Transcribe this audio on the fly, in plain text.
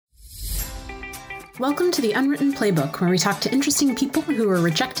Welcome to the Unwritten Playbook, where we talk to interesting people who are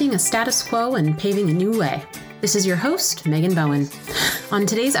rejecting a status quo and paving a new way. This is your host, Megan Bowen. On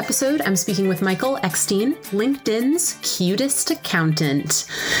today's episode, I'm speaking with Michael Eckstein, LinkedIn's cutest accountant.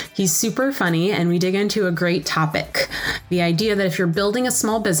 He's super funny, and we dig into a great topic. The idea that if you're building a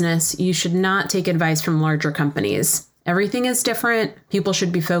small business, you should not take advice from larger companies. Everything is different. People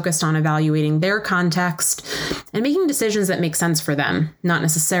should be focused on evaluating their context and making decisions that make sense for them, not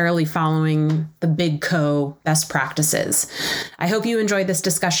necessarily following the big co best practices. I hope you enjoyed this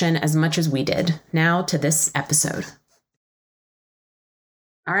discussion as much as we did. Now to this episode.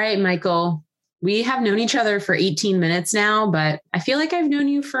 All right, Michael, we have known each other for 18 minutes now, but I feel like I've known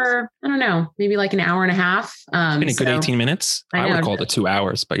you for, I don't know, maybe like an hour and a half. It's been a good 18 minutes. I would have called it 2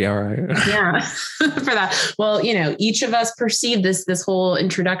 hours, but yeah, all right. Yeah, for that. Well, you know, each of us perceived this whole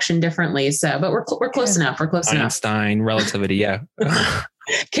introduction differently. So, but we're close enough. We're close enough. Einstein, relativity, yeah.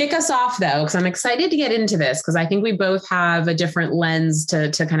 Kick us off, though, because I'm excited to get into this, because I think we both have a different lens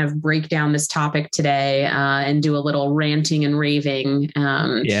to kind of break down this topic today and do a little ranting and raving.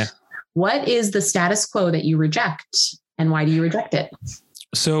 Yeah. What is the status quo that you reject, and why do you reject it?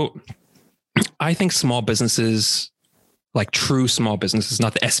 So I think small businesses, like true small businesses,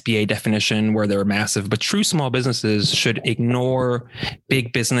 not the SBA definition where they're massive, but true small businesses should ignore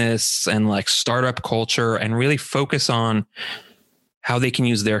big business and like startup culture and really focus on how they can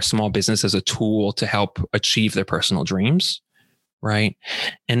use their small business as a tool to help achieve their personal dreams. Right.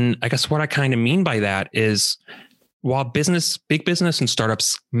 And I guess what I kind of mean by that is, while big business and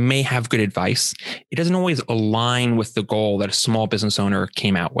startups may have good advice, it doesn't always align with the goal that a small business owner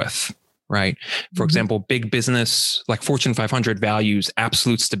came out with, right? For example, big business like Fortune 500 values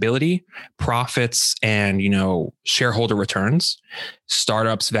absolute stability, profits, and, shareholder returns.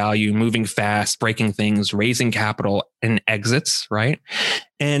 Startups value moving fast, breaking things, raising capital, and exits, right?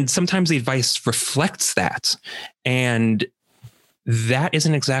 And sometimes the advice reflects that. And that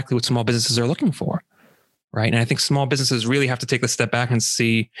isn't exactly what small businesses are looking for. Right. And I think small businesses really have to take a step back and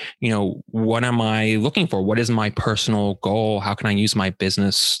see, what am I looking for? What is my personal goal? How can I use my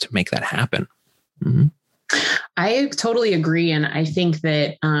business to make that happen? Mm-hmm. I totally agree. And I think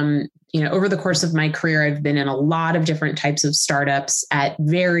that, over the course of my career, I've been in a lot of different types of startups at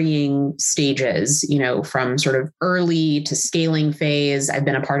varying stages, from sort of early to scaling phase. I've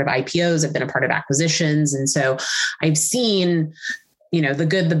been a part of IPOs. I've been a part of acquisitions. And so I've seen the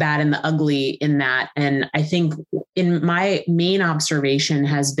good, the bad, and the ugly in that. And I think in my main observation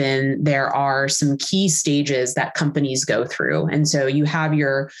has been there are some key stages that companies go through. And so you have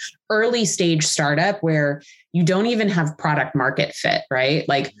your early stage startup where you don't even have product market fit, right?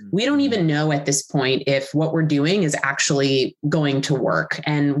 Like we don't even know at this point if what we're doing is actually going to work.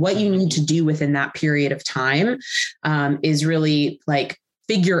 And what you need to do within that period of time is really like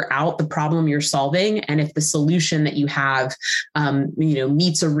figure out the problem you're solving, and if the solution that you have,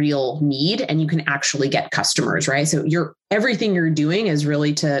 meets a real need, and you can actually get customers, right? So everything you're doing is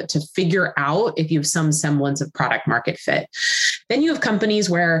really to figure out if you have some semblance of product market fit. Then you have companies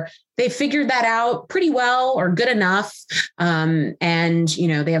where they figured that out pretty well or good enough. And,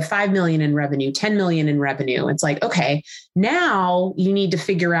 they have 5 million in revenue, 10 million in revenue. It's like, okay, now you need to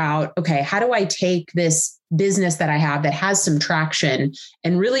figure out, okay, how do I take this business that I have that has some traction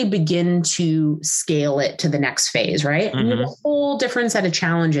and really begin to scale it to the next phase, right? Mm-hmm. And you have a whole different set of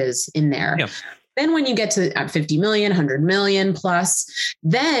challenges in there. Yep. Then when you get to 50 million, 100 million plus,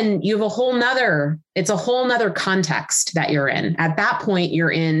 then you have it's a whole nother context that you're in. At that point,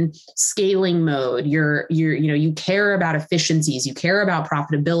 you're in scaling mode. You care about efficiencies, you care about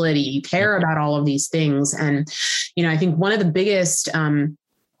profitability, you care about all of these things. And, I think one of the biggest,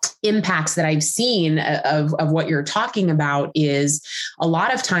 impacts that I've seen of what you're talking about is a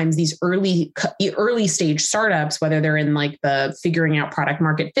lot of times these early stage startups, whether they're in like the figuring out product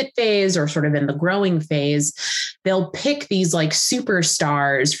market fit phase or sort of in the growing phase, they'll pick these like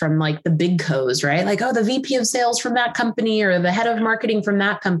superstars from like the big co's, right? Like, oh, the VP of sales from that company or the head of marketing from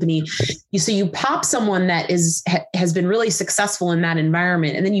that company. So you pop someone that has been really successful in that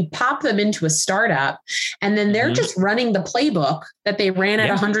environment, and then you pop them into a startup, and then they're just running the playbook that they ran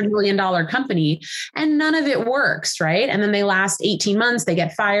at $100 million company, and none of it works, right? And then they last 18 months, they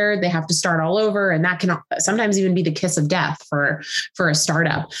get fired, they have to start all over. And that can sometimes even be the kiss of death for a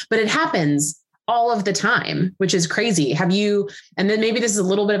startup, but it happens all of the time, which is crazy. And then maybe this is a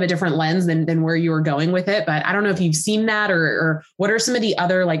little bit of a different lens than where you were going with it, but I don't know if you've seen that or what are some of the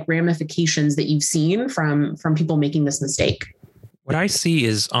other like ramifications that you've seen from people making this mistake? What I see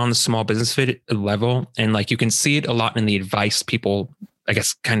is on the small business fit level, and like you can see it a lot in the advice people I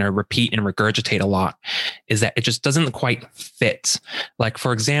guess, kind of repeat and regurgitate a lot is that it just doesn't quite fit. Like,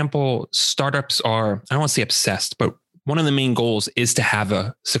 for example, startups are, I don't want to say obsessed, but one of the main goals is to have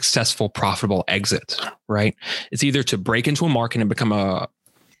a successful, profitable exit, right? It's either to break into a market and become a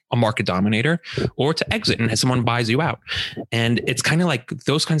market dominator, or to exit and someone buys you out. And it's kind of like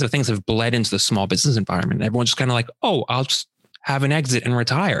those kinds of things have bled into the small business environment. Everyone's just kind of like, oh, I'll just have an exit and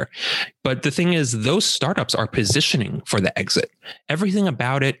retire. But the thing is, those startups are positioning for the exit. Everything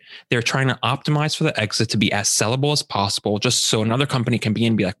about it, they're trying to optimize for the exit to be as sellable as possible, just so another company can be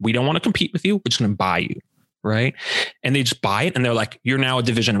in and be like, we don't want to compete with you. We're just going to buy you. Right. And they just buy it and they're like, you're now a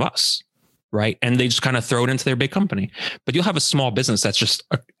division of us. Right. And they just kind of throw it into their big company. But you'll have a small business that's just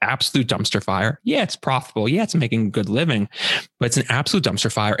an absolute dumpster fire. Yeah, it's profitable. Yeah, it's making a good living, but it's an absolute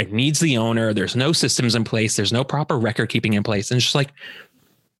dumpster fire. It needs the owner. There's no systems in place. There's no proper record keeping in place. And it's just like,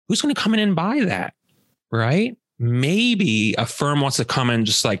 who's going to come in and buy that? Right. Maybe a firm wants to come and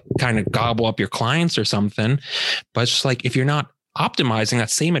just like kind of gobble up your clients or something. But it's just like, if you're not optimizing,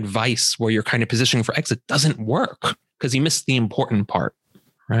 that same advice where you're kind of positioning for exit doesn't work because you missed the important part.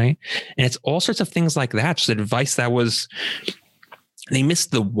 Right. And it's all sorts of things like that. Just advice that was, they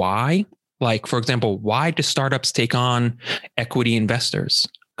missed the why. Like, for example, why do startups take on equity investors?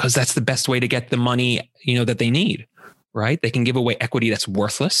 Because that's the best way to get the money, that they need. Right. They can give away equity that's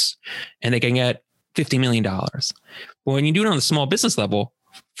worthless and they can get $50 million. But when you do it on the small business level,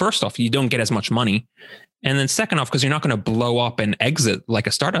 first off, you don't get as much money. And then second off, because you're not going to blow up and exit like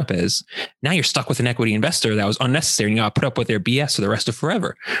a startup is, now you're stuck with an equity investor that was unnecessary. And you got to put up with their BS for the rest of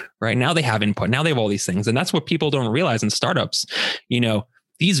forever. Right. Now they have input. Now they have all these things. And that's what people don't realize in startups.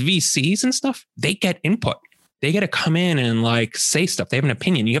 These VCs and stuff, they get input. They get to come in and like say stuff. They have an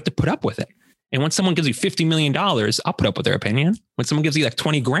opinion. You have to put up with it. And when someone gives you $50 million, I'll put up with their opinion. When someone gives you like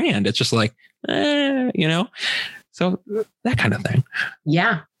 20 grand, it's just like, so that kind of thing.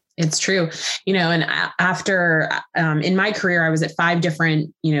 Yeah. It's true. And after in my career, I was at 5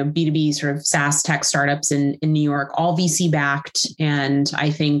 different, B2B sort of SaaS tech startups in New York, all VC backed. And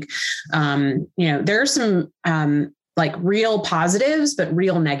I think, there are some like real positives, but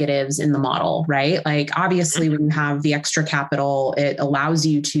real negatives in the model, right? Like obviously when you have the extra capital, it allows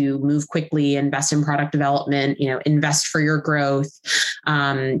you to move quickly, invest in product development, invest for your growth,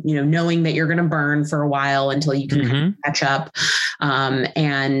 knowing that you're going to burn for a while until you can kind of catch up.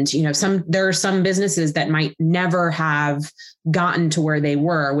 And, there are some businesses that might never have gotten to where they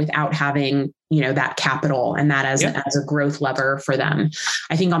were without having that capital and that as a growth lever for them.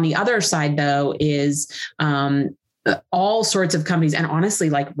 I think on the other side though is, all sorts of companies. And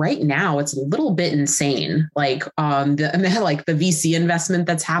honestly, like right now, it's a little bit insane. Like the VC investment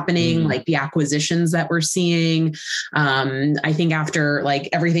that's happening, like the acquisitions that we're seeing. I think after like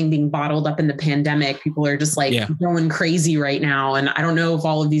everything being bottled up in the pandemic, people are just like going crazy right now. And I don't know if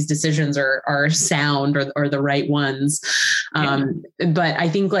all of these decisions are sound or the right ones. But I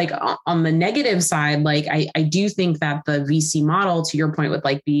think like on the negative side, like I do think that the VC model, to your point with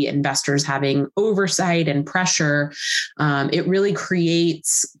like the investors having oversight and pressure, it really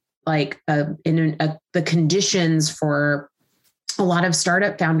creates like the conditions for a lot of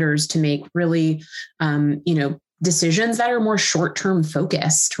startup founders to make really, decisions that are more short-term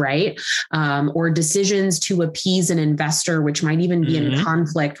focused, right? Or decisions to appease an investor, which might even be in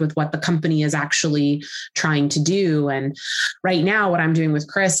conflict with what the company is actually trying to do. And right now, what I'm doing with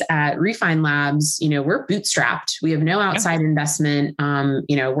Chris at Refine Labs, we're bootstrapped. We have no outside investment.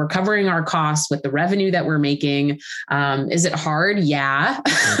 We're covering our costs with the revenue that we're making. Is it hard? Yeah.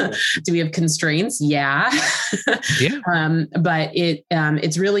 Do we have constraints? Yeah. But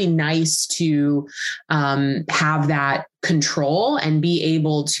it's really nice to have that control and be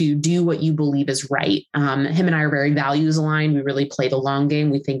able to do what you believe is right. Him and I are very values aligned. We really play the long game.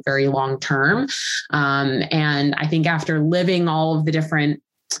 We think very long term. And I think after living all of the different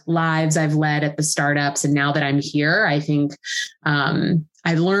lives I've led at the startups, and now that I'm here, I think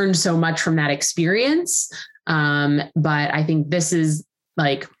I've learned so much from that experience. But I think this is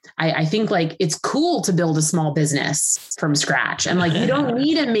like, I think like it's cool to build a small business from scratch and like, you don't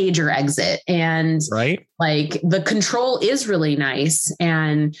need a major exit and like the control is really nice.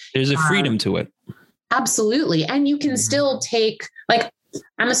 And there's a freedom to it. Absolutely. And you can still take like,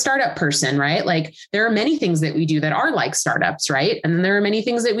 I'm a startup person, right? Like there are many things that we do that are like startups, right? And then there are many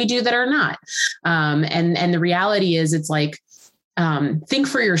things that we do that are not. And the reality is it's like, think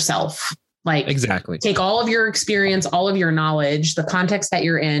for yourself. Like exactly. Take all of your experience, all of your knowledge, the context that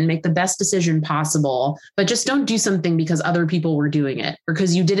you're in, make the best decision possible, but just don't do something because other people were doing it or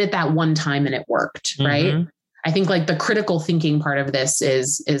because you did it that one time and it worked. Right. I think like the critical thinking part of this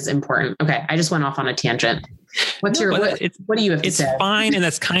is important. Okay. I just went off on a tangent. What do you have to say? It's fine. And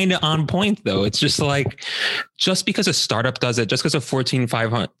that's kind of on point though. It's just like, just because a startup does it, just because a Fortune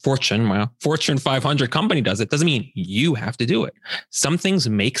 500 company does it, doesn't mean you have to do it. Some things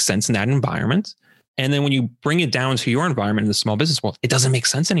make sense in that environment. And then when you bring it down to your environment in the small business world, it doesn't make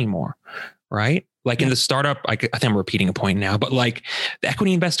sense anymore. Right? Like in the startup, I think I'm repeating a point now, but like the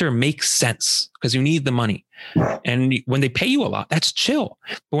equity investor makes sense because you need the money. And when they pay you a lot, that's chill.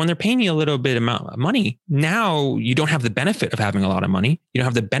 But when they're paying you a little bit amount of money, now you don't have the benefit of having a lot of money. You don't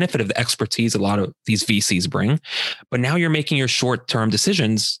have the benefit of the expertise a lot of these VCs bring. But now you're making your short-term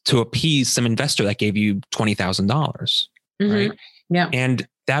decisions to appease some investor that gave you $20,000. Right? Yeah. And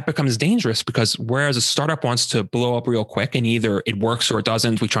that becomes dangerous because whereas a startup wants to blow up real quick and either it works or it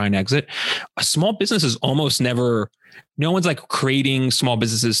doesn't, we try and exit. A small business is almost never, no one's like creating small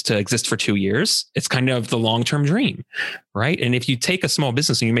businesses to exist for 2 years. It's kind of the long-term dream, right? And if you take a small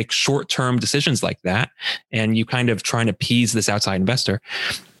business and you make short-term decisions like that, and you kind of try and appease this outside investor,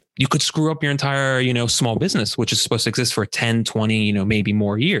 you could screw up your entire, small business, which is supposed to exist for 10, 20, maybe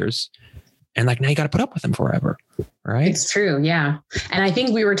more years. And like, now you got to put up with them forever. Right. It's true. Yeah. And I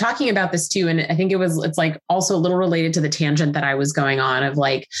think we were talking about this too. And I think it's like also a little related to the tangent that I was going on of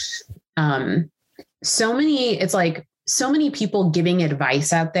like, so many people giving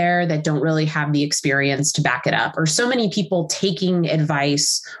advice out there that don't really have the experience to back it up, or so many people taking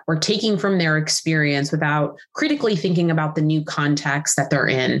advice or taking from their experience without critically thinking about the new context that they're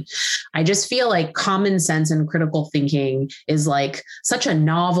in. I just feel like common sense and critical thinking is like such a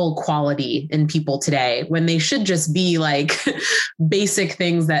novel quality in people today when they should just be like basic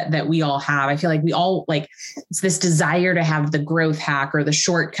things that we all have. I feel like we all like, it's this desire to have the growth hack or the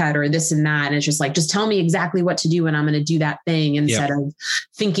shortcut or this and that. And it's just like, just tell me exactly what to do and I'm going to do that thing instead of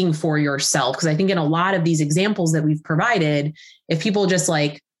thinking for yourself. Because I think in a lot of these examples that we've provided, if people just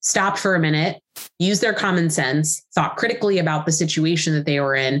like stopped for a minute, use their common sense, thought critically about the situation that they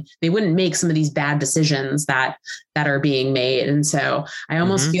were in, they wouldn't make some of these bad decisions that are being made. And so I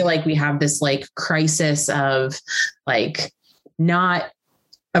almost feel like we have this like crisis of like not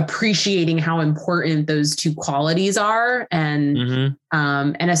appreciating how important those two qualities are. And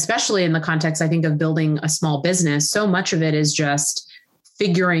especially in the context, I think, of building a small business, so much of it is just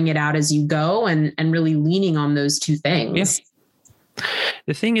figuring it out as you go and really leaning on those two things. Yeah.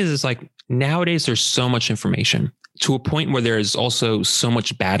 The thing is like nowadays there's so much information to a point where there's also so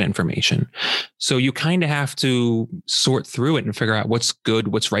much bad information. So you kind of have to sort through it and figure out what's good,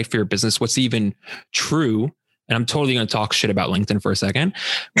 what's right for your business, what's even true. And I'm totally going to talk shit about LinkedIn for a second,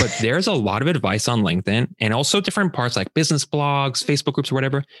 but there's a lot of advice on LinkedIn and also different parts like business blogs, Facebook groups, or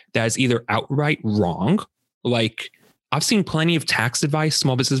whatever, that is either outright wrong. Like I've seen plenty of tax advice,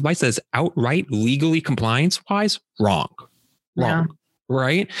 small business advice that is outright legally compliance wise wrong. Yeah.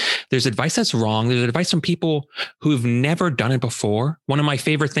 Right? There's advice that's wrong. There's advice from people who've never done it before. One of my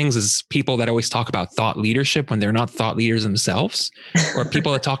favorite things is people that always talk about thought leadership when they're not thought leaders themselves, or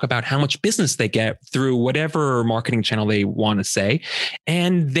people that talk about how much business they get through whatever marketing channel they want to say,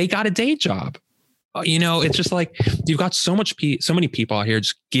 and they got a day job. It's just like you've got so many people out here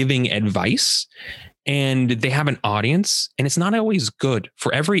just giving advice. And they have an audience and it's not always good.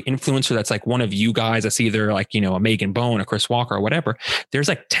 For every influencer that's like one of you guys, that's either like, a Megan Bone, a Chris Walker or whatever, there's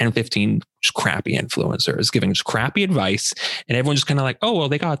like 10, 15 just crappy influencers giving just crappy advice. And everyone's just kind of like, oh, well,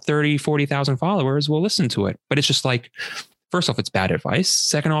 they got 30, 40,000 followers. We'll listen to it. But it's just like, first off, it's bad advice.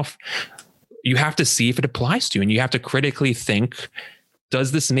 Second off, you have to see if it applies to you and you have to critically think,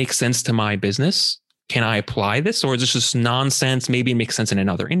 does this make sense to my business? Can I apply this, or is this just nonsense? Maybe it makes sense in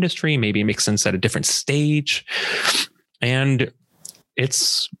another industry. Maybe it makes sense at a different stage. And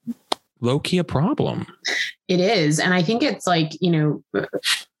it's low-key a problem. It is. And I think it's like,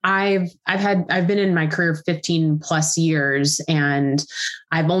 I've been in my career 15 plus years, and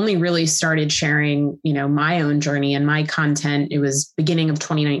I've only really started sharing, my own journey and my content. It was beginning of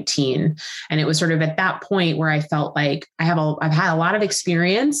 2019. And it was sort of at that point where I felt like I've had a lot of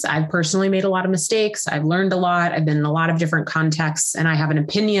experience. I've personally made a lot of mistakes. I've learned a lot. I've been in a lot of different contexts, and I have an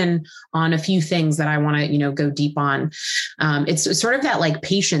opinion on a few things that I want to, go deep on. It's sort of that like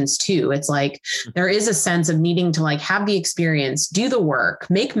patience too. It's like, there is a sense of needing to like have the experience, do the work,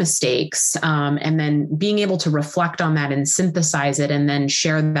 make mistakes, and then being able to reflect on that and synthesize it and then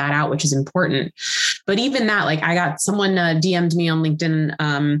share that out, which is important. But even that, like I got someone DM'd me on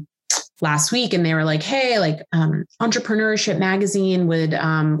LinkedIn last week, and they were like, hey, like Entrepreneurship Magazine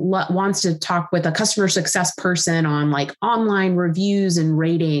wants to talk with a customer success person on like online reviews and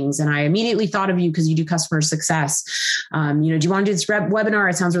ratings. And I immediately thought of you because you do customer success. Do you want to do this webinar?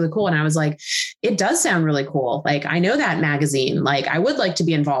 It sounds really cool. And I was like, it does sound really cool. Like, I know that magazine, like I would like to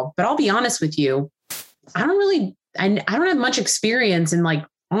be involved, but I'll be honest with you. I don't have much experience in like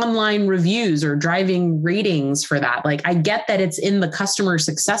online reviews or driving ratings for that. Like, I get that it's in the customer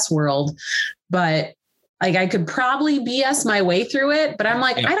success world, but like, I could probably BS my way through it, but I'm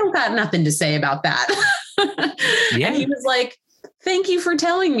like, I don't got nothing to say about that. And he was like, thank you for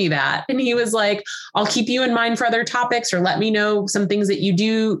telling me that. And he was like, I'll keep you in mind for other topics, or let me know some things that you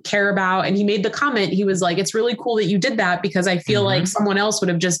do care about. And he made the comment, he was like, it's really cool that you did that, because I feel like someone else would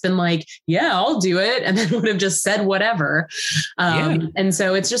have just been like, yeah, I'll do it. And then would have just said whatever. And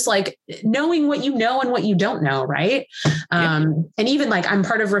so it's just like knowing what you know and what you don't know. Right. And even like, I'm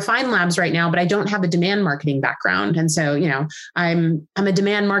part of Refine Labs right now, but I don't have a demand marketing background. And so, you know, I'm a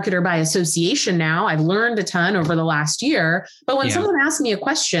demand marketer by association now. I've learned a ton over the last year, but when someone asks me a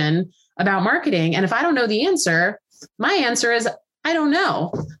question about marketing, and if I don't know the answer, my answer is, I don't know.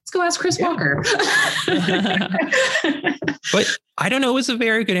 Let's go ask Chris Walker. But I don't know is a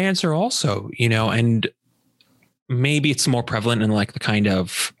very good answer also, you know, and maybe it's more prevalent in like the kind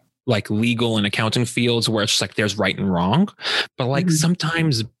of like legal and accounting fields where it's like there's right and wrong, but like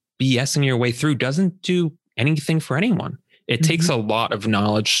sometimes BSing your way through doesn't do anything for anyone. It takes a lot of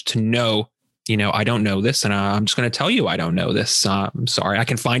knowledge to know, you know, I don't know this, and I'm just going to tell you I don't know this. I'm sorry. I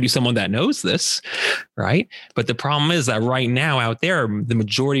can find you someone that knows this, right? But the problem is that right now out there, the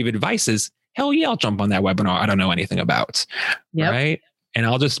majority of advice is, hell yeah, I'll jump on that webinar I don't know anything about, right? And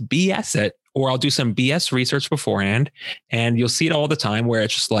I'll just BS it, or I'll do some BS research beforehand. And you'll see it all the time where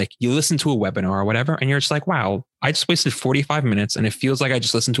it's just like, you listen to a webinar or whatever, and you're just like, wow, I just wasted 45 minutes. And it feels like I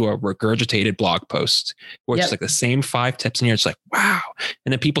just listened to a regurgitated blog post where it's like the same 5 tips. And you're just like, wow.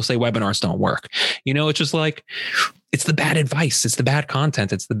 And then people say webinars don't work. You know, it's just like, it's the bad advice. It's the bad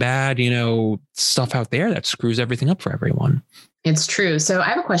content. It's the bad, you know, stuff out there that screws everything up for everyone. It's true. So I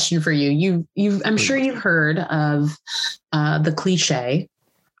have a question for you. I'm sure you've heard of the cliche,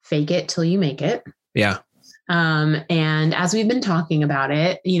 fake it till you make it. Yeah. And as we've been talking about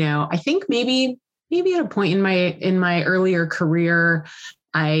it, you know, I think maybe at a point in my earlier career,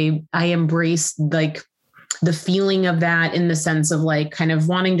 I embraced like the feeling of that, in the sense of like kind of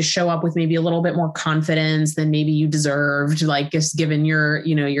wanting to show up with maybe a little bit more confidence than maybe you deserved, like just given your,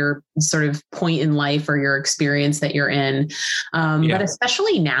 you know, your sort of point in life or your experience that you're in. But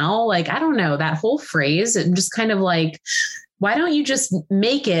especially now, like, I don't know, that whole phrase, and just kind of like, why don't you just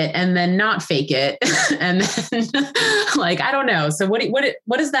make it and then not fake it? And then like, I don't know. So what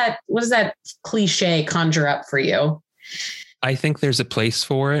does that cliche conjure up for you? I think there's a place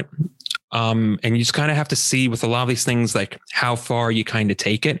for it. And you just kind of have to see with a lot of these things, like how far you kind of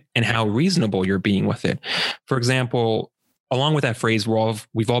take it and how reasonable you're being with it. For example, along with that phrase,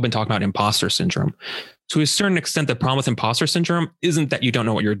 we've all been talking about imposter syndrome. To a certain extent, the problem with imposter syndrome isn't that you don't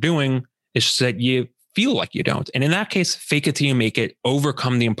know what you're doing. It's just that you feel like you don't. And in that case, fake it till you make it,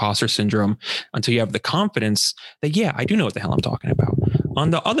 overcome the imposter syndrome until you have the confidence that, yeah, I do know what the hell I'm talking about. On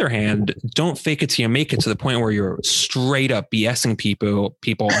the other hand, don't fake it till you make it to the point where you're straight up BSing people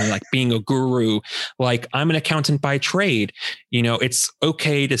and like being a guru. Like, I'm an accountant by trade. You know, it's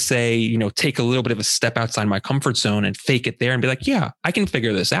okay to say, you know, take a little bit of a step outside my comfort zone and fake it there and be like, yeah, I can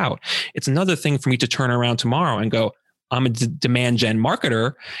figure this out. It's another thing for me to turn around tomorrow and go, I'm a demand gen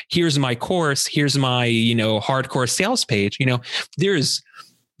marketer. Here's my course. Here's my, you know, hardcore sales page. You know, there's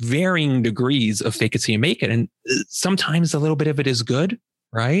varying degrees of fake it till you make it. And sometimes a little bit of it is good,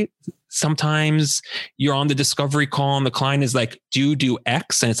 right? Sometimes you're on the discovery call and the client is like, do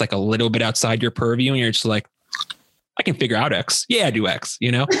X. And it's like a little bit outside your purview. And you're just like, I can figure out X. Yeah, I do X,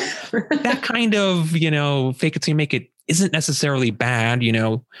 you know, that kind of, you know, fake it till you make it isn't necessarily bad. You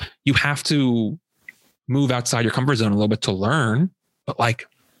know, you have to move outside your comfort zone a little bit to learn, but like,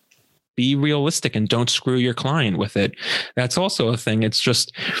 be realistic and don't screw your client with it. That's also a thing. It's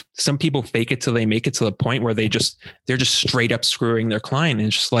just some people fake it till they make it to the point where they're just straight up screwing their client. And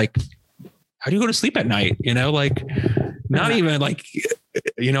it's just like, how do you go to sleep at night? You know, like not even like,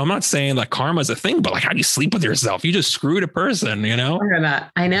 you know, I'm not saying like karma is a thing, but like, how do you sleep with yourself? You just screwed a person, you know?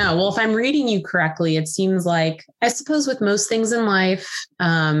 I know. Well, if I'm reading you correctly, it seems like, I suppose with most things in life,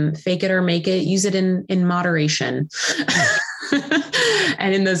 fake it or make it, use it in moderation.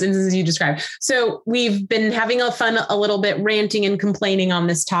 And in those instances you described. So we've been having a little bit ranting and complaining on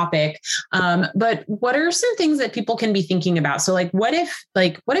this topic. But what are some things that people can be thinking about? So what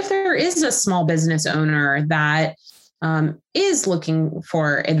if there is a small business owner that is looking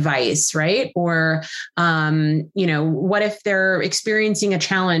for advice, right? Or, you know, what if they're experiencing a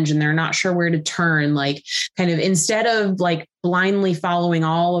challenge and they're not sure where to turn? Like, kind of instead of like blindly following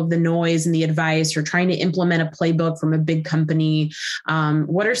all of the noise and the advice or trying to implement a playbook from a big company,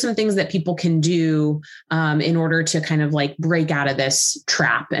 what are some things that people can do in order to kind of like break out of this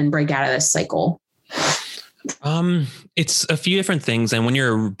trap and break out of this cycle? It's a few different things. And when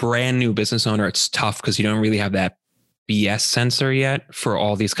you're a brand new business owner, it's tough because you don't really have that BS sensor yet for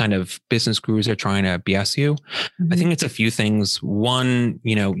all these kind of business gurus that are trying to BS you. I think it's a few things. One,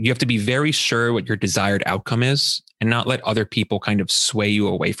 you have to be very sure what your desired outcome is and not let other people kind of sway you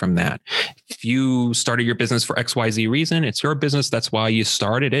away from that. If you started your business for XYZ reason, it's your business. That's why you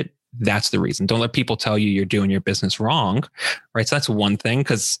started it. That's the reason. Don't let people tell you you're doing your business wrong, right? So that's one thing,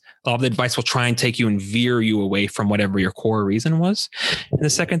 because all the advice will try and take you and veer you away from whatever your core reason was. And the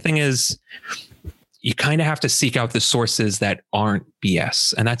second thing is, you kind of have to seek out the sources that aren't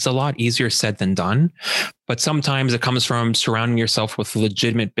BS. And that's a lot easier said than done. But sometimes it comes from surrounding yourself with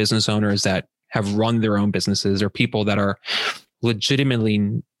legitimate business owners that have run their own businesses, or people that are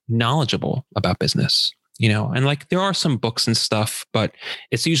legitimately knowledgeable about business. And like there are some books and stuff, but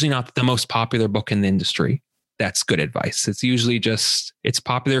it's usually not the most popular book in the industry. That's good advice. It's usually just, it's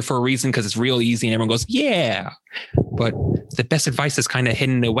popular for a reason because it's real easy and everyone goes, yeah. But the best advice is kind of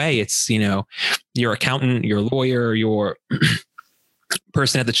hidden away. It's, your accountant, your lawyer, your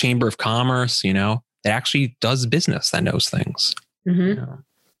person at the Chamber of Commerce, that actually does business, that knows things.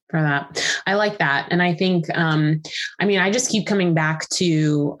 For that. I like that. And I think, I just keep coming back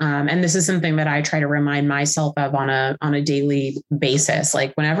to, and this is something that I try to remind myself of on a daily basis.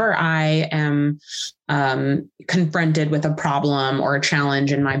 Like whenever I am confronted with a problem or a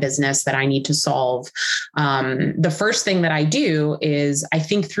challenge in my business that I need to solve, the first thing that I do is I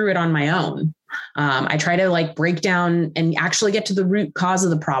think through it on my own. I try to break down and actually get to the root cause of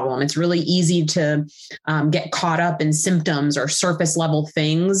the problem. It's really easy to get caught up in symptoms or surface level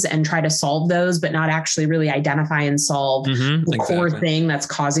things and try to solve those, but not actually really identify and solve the core thing that's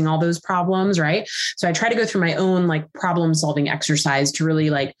causing all those problems. Right. So I try to go through my own problem solving exercise to really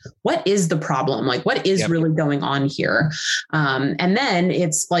what is the problem? What is really going on here? And then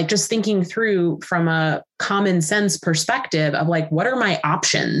it's just thinking through from a common sense perspective of what are my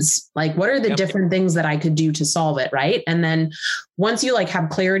options? What are the different things that I could do to solve it? Right. And then once you have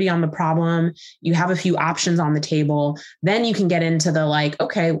clarity on the problem, you have a few options on the table, then you can get into the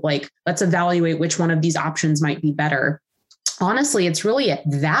okay, let's evaluate which one of these options might be better. Honestly, it's really at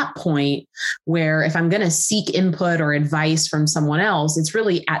that point where if I'm going to seek input or advice from someone else, it's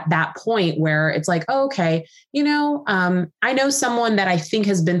really at that point where it's oh, okay, I know someone that I think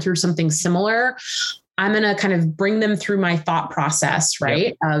has been through something similar. I'm going to kind of bring them through my thought process,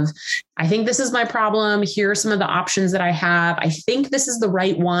 right? Of, I think this is my problem. Here are some of the options that I have. I think this is the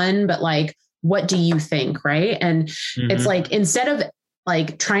right one, but what do you think? Right. And it's instead of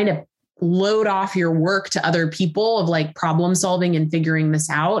trying to load off your work to other people of problem solving and figuring this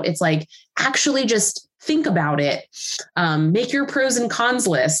out, it's actually just think about it. Make your pros and cons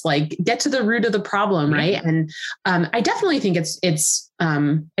list, get to the root of the problem. Right. And I definitely think it's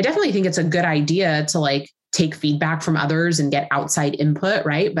a good idea to take feedback from others and get outside input.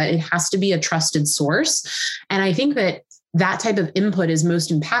 Right. But it has to be a trusted source. And I think that type of input is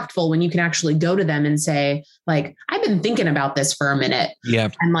most impactful when you can actually go to them and say, I've been thinking about this for a minute. Yeah.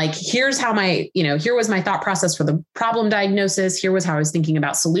 And here's how here was my thought process for the problem diagnosis. Here was how I was thinking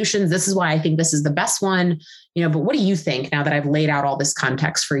about solutions. This is why I think this is the best one, but what do you think now that I've laid out all this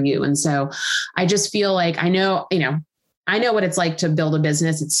context for you? And so I just feel I know what it's like to build a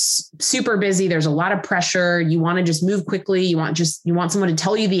business. It's super busy. There's a lot of pressure. You want to just move quickly. You want someone to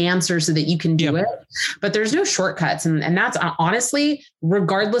tell you the answer so that you can do it, but there's no shortcuts. And that's honestly,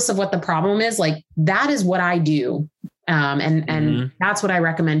 regardless of what the problem is, that is what I do. And that's what I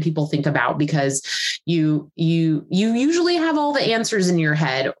recommend people think about, because you usually have all the answers in your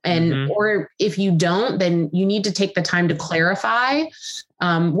head, and, or if you don't, then you need to take the time to clarify,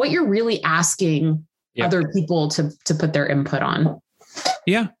 what you're really asking other people to put their input on.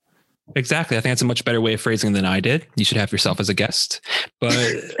 Yeah, exactly. I think that's a much better way of phrasing than I did. You should have yourself as a guest, but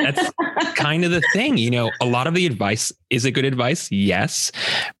that's kind of the thing. A lot of the advice is a good advice. Yes,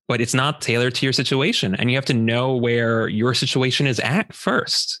 but it's not tailored to your situation, and you have to know where your situation is at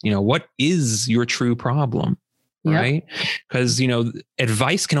first. What is your true problem? Right. Because,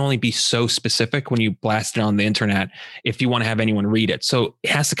 advice can only be so specific when you blast it on the internet if you want to have anyone read it. So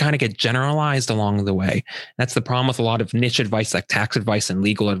it has to kind of get generalized along the way. That's the problem with a lot of niche advice, like tax advice and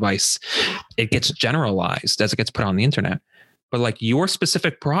legal advice. It gets generalized as it gets put on the internet. But your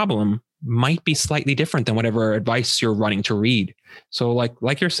specific problem might be slightly different than whatever advice you're running to read. So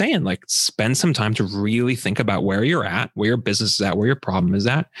like you're saying, spend some time to really think about where you're at, where your business is at, where your problem is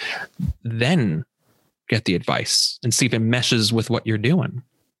at. Then get the advice and see if it meshes with what you're doing.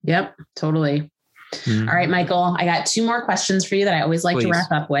 Yep, totally. All right, Michael, I got 2 more questions for you that I always like to wrap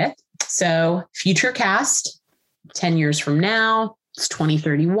up with. So future cast, 10 years from now, It's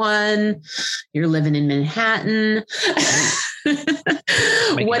 2031. You're living in Manhattan.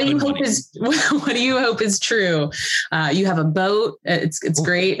 What do you hope is true? You have a boat. It's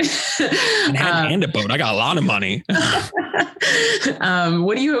great. Manhattan and a boat. I got a lot of money. What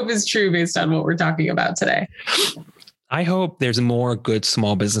do you hope is true based on what we're talking about today? I hope there's more good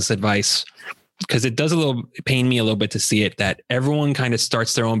small business advice, because it does pain me a little bit to see it, that everyone kind of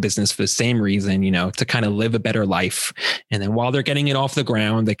starts their own business for the same reason, to kind of live a better life. And then while they're getting it off the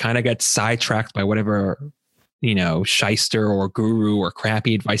ground, they kind of get sidetracked by whatever, shyster or guru or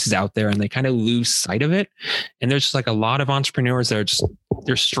crappy advice is out there, and they kind of lose sight of it. And there's just like a lot of entrepreneurs that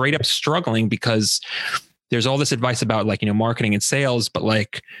they're straight up struggling because there's all this advice about marketing and sales, but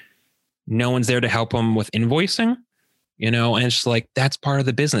no one's there to help them with invoicing. And it's just like, that's part of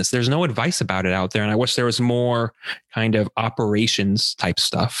the business. There's no advice about it out there. And I wish there was more kind of operations type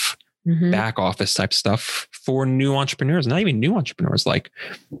stuff, back office type stuff for new entrepreneurs, not even new entrepreneurs. Like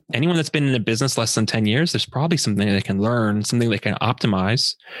anyone that's been in a business less than 10 years, there's probably something they can learn, something they can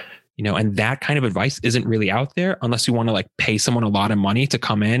optimize, and that kind of advice isn't really out there unless you want to pay someone a lot of money to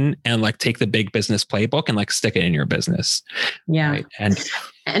come in and take the big business playbook and stick it in your business. Yeah. Right?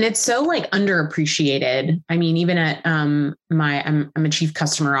 And it's so underappreciated. I mean, even at I'm a chief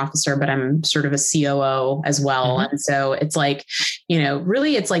customer officer, but I'm sort of a COO as well. And so it's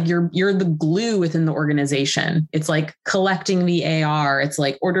really it's you're the glue within the organization. It's collecting the AR. It's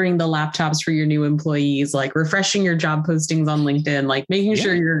ordering the laptops for your new employees, refreshing your job postings on LinkedIn, making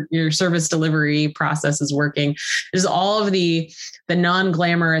sure your service delivery process is working. There's all of the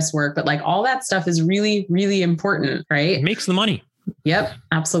non-glamorous work, but all that stuff is really, really important, right? It makes the money. Yep,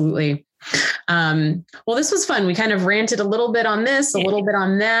 absolutely. Well, this was fun. We kind of ranted a little bit on this, a little bit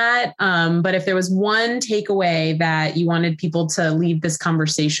on that. But if there was one takeaway that you wanted people to leave this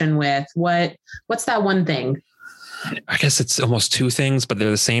conversation with, what's that one thing? I guess it's almost two things, but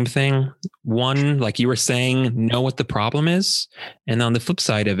they're the same thing. One, like you were saying, know what the problem is. And on the flip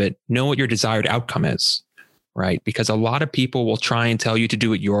side of it, know what your desired outcome is, right? Because a lot of people will try and tell you to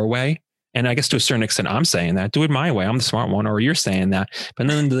do it your way. And I guess to a certain extent, I'm saying that, do it my way. I'm the smart one, or you're saying that. But at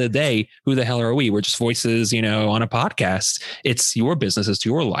the end of the day, who the hell are we? We're just voices, on a podcast. It's your business. It's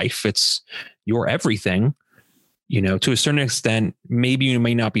your life. It's your everything. To a certain extent, maybe you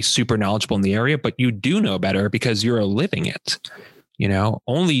may not be super knowledgeable in the area, but you do know better because you're living it.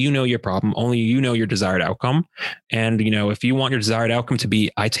 Only you know your problem. Only you know your desired outcome. And, if you want your desired outcome to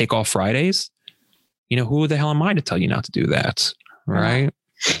be, I take off Fridays, who the hell am I to tell you not to do that? Right.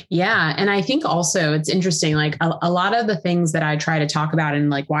 Yeah. And I think also it's interesting, a lot of the things that I try to talk about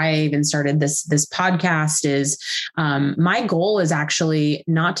and why I even started this podcast is my goal is actually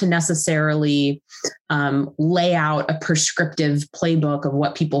not to necessarily lay out a prescriptive playbook of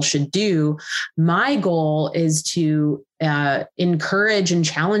what people should do. My goal is to encourage and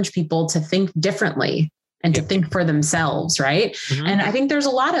challenge people to think differently and to think for themselves. Right. Mm-hmm. And I think there's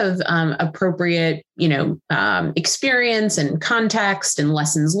a lot of appropriate, experience and context and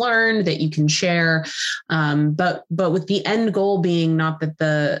lessons learned that you can share. But with the end goal being not that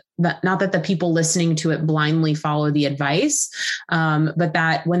the people listening to it blindly follow the advice, but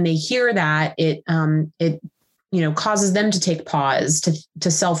that when they hear that, it causes them to take pause,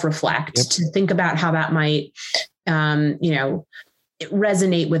 to self-reflect, to think about how that might,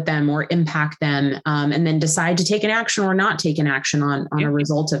 resonate with them or impact them, and then decide to take an action or not take an action on a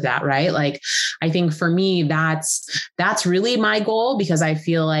result of that. Right. I think for me, that's really my goal, because I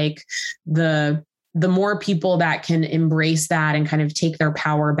feel like the more people that can embrace that and kind of take their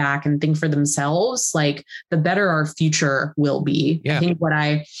power back and think for themselves, the better our future will be. Yeah. I think what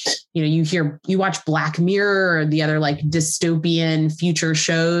you watch Black Mirror or the other dystopian future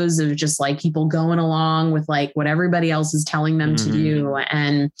shows of just people going along with what everybody else is telling them to do.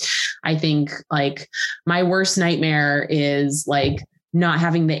 And I think my worst nightmare is not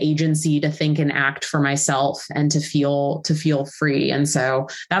having the agency to think and act for myself and to feel free. And so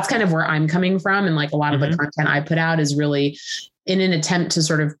that's kind of where I'm coming from. And a lot of the content I put out is really in an attempt to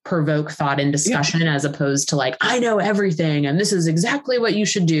sort of provoke thought and discussion, as opposed to I know everything and this is exactly what you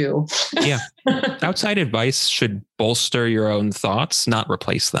should do. Yeah. Outside advice should bolster your own thoughts, not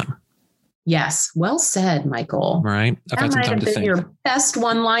replace them. Yes. Well said, Michael. Right. I've had some time to think. Your best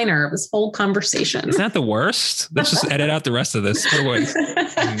one-liner of this whole conversation. Isn't that the worst? Let's just edit out the rest of this. This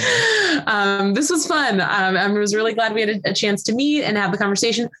was fun. I was really glad we had a chance to meet and have the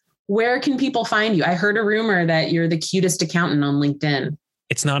conversation. Where can people find you? I heard a rumor that you're the cutest accountant on LinkedIn.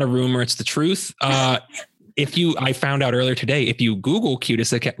 It's not a rumor. It's the truth. I found out earlier today, if you Google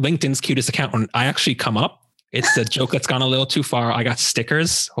LinkedIn's cutest accountant, I actually come up. It's a joke that's gone a little too far. I got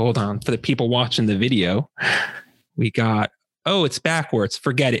stickers. Hold on. For the people watching the video, we got Oh, it's backwards.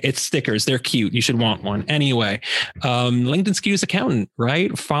 Forget it. It's stickers. They're cute. You should want one. Anyway, LinkedIn Skews Accountant,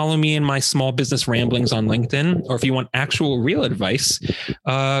 right? Follow me in my small business ramblings on LinkedIn. Or if you want actual real advice,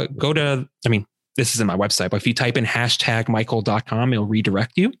 go to, this is in my website, but if you type in #Michael.com, it'll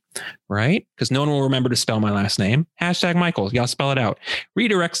redirect you, right? Because no one will remember to spell my last name. #Michael. Y'all spell it out.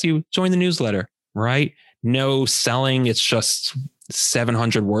 Redirects you. Join the newsletter, right? No selling. It's just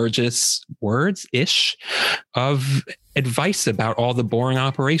 700 words-ish of advice about all the boring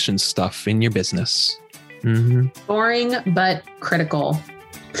operations stuff in your business. Mm-hmm. Boring, but critical.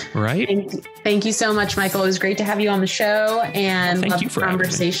 Right. Thank you so much, Michael. It was great to have you on the show and thank you for the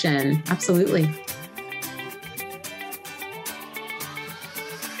conversation. Absolutely.